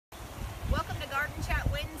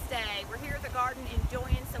day. We're here at the garden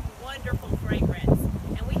enjoying some wonderful fragrance.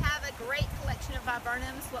 And we have a great collection of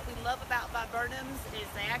viburnums. What we love about viburnums is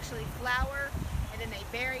they actually flower and then they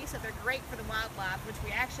berry, so they're great for the wildlife, which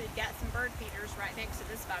we actually got some bird feeders right next to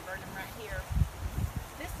this viburnum right here.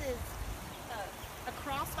 This is a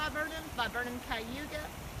cross viburnum. Viburnum cayuga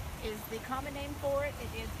is the common name for it.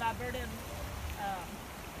 It is Viburnum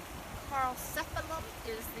cariocephalum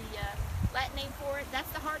is the Latin name for it.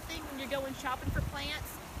 That's the hard thing when you're going shopping for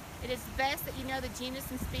plants. It is best that you know the genus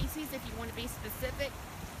and species if you want to be specific,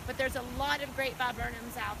 but there's a lot of great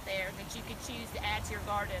viburnums out there that you could choose to add to your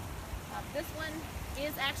garden. This one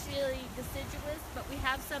is actually deciduous, but we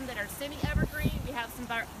have some that are semi-evergreen. We have some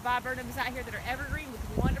viburnums out here that are evergreen with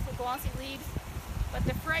wonderful glossy leaves, but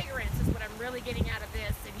the fragrance is what I'm really getting out of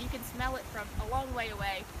this, and you can smell it from a long way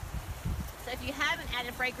away. So if you haven't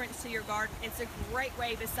added fragrance to your garden, it's a great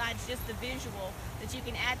way, besides just the visual, that you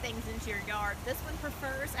can add things into your yard. This one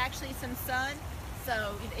prefers actually some sun,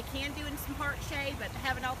 so it can do in some harsh shade, but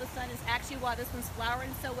having all the sun is actually why this one's flowering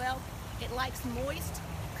so well. It likes moist,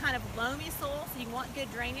 kind of loamy soil, so you want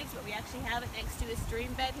good drainage, but we actually have it next to a stream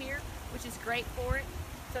bed here, which is great for it.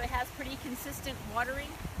 So it has pretty consistent watering.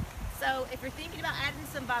 So if you're thinking about adding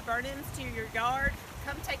some viburnums to your yard,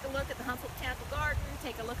 come take a look at the Huntsville Botanical Garden,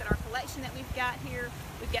 take a look at our collection that we've got here.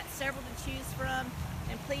 We've got several to choose from,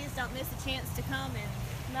 and please don't miss a chance to come and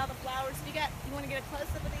smell the flowers. If you want to get a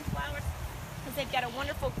close-up of these flowers, because they've got a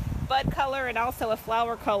wonderful bud color and also a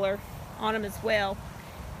flower color on them as well.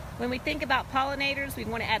 When we think about pollinators, we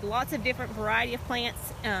want to add lots of different variety of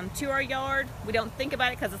plants to our yard. We don't think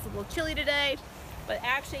about it because it's a little chilly today, but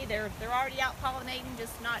actually they're already out pollinating,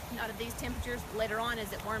 just not at these temperatures. Later on,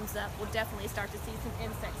 as it warms up, we'll definitely start to see some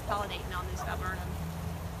insects pollinating on these viburnums.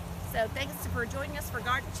 So thanks for joining us for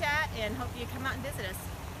Garden Chat, and hope you come out and visit us.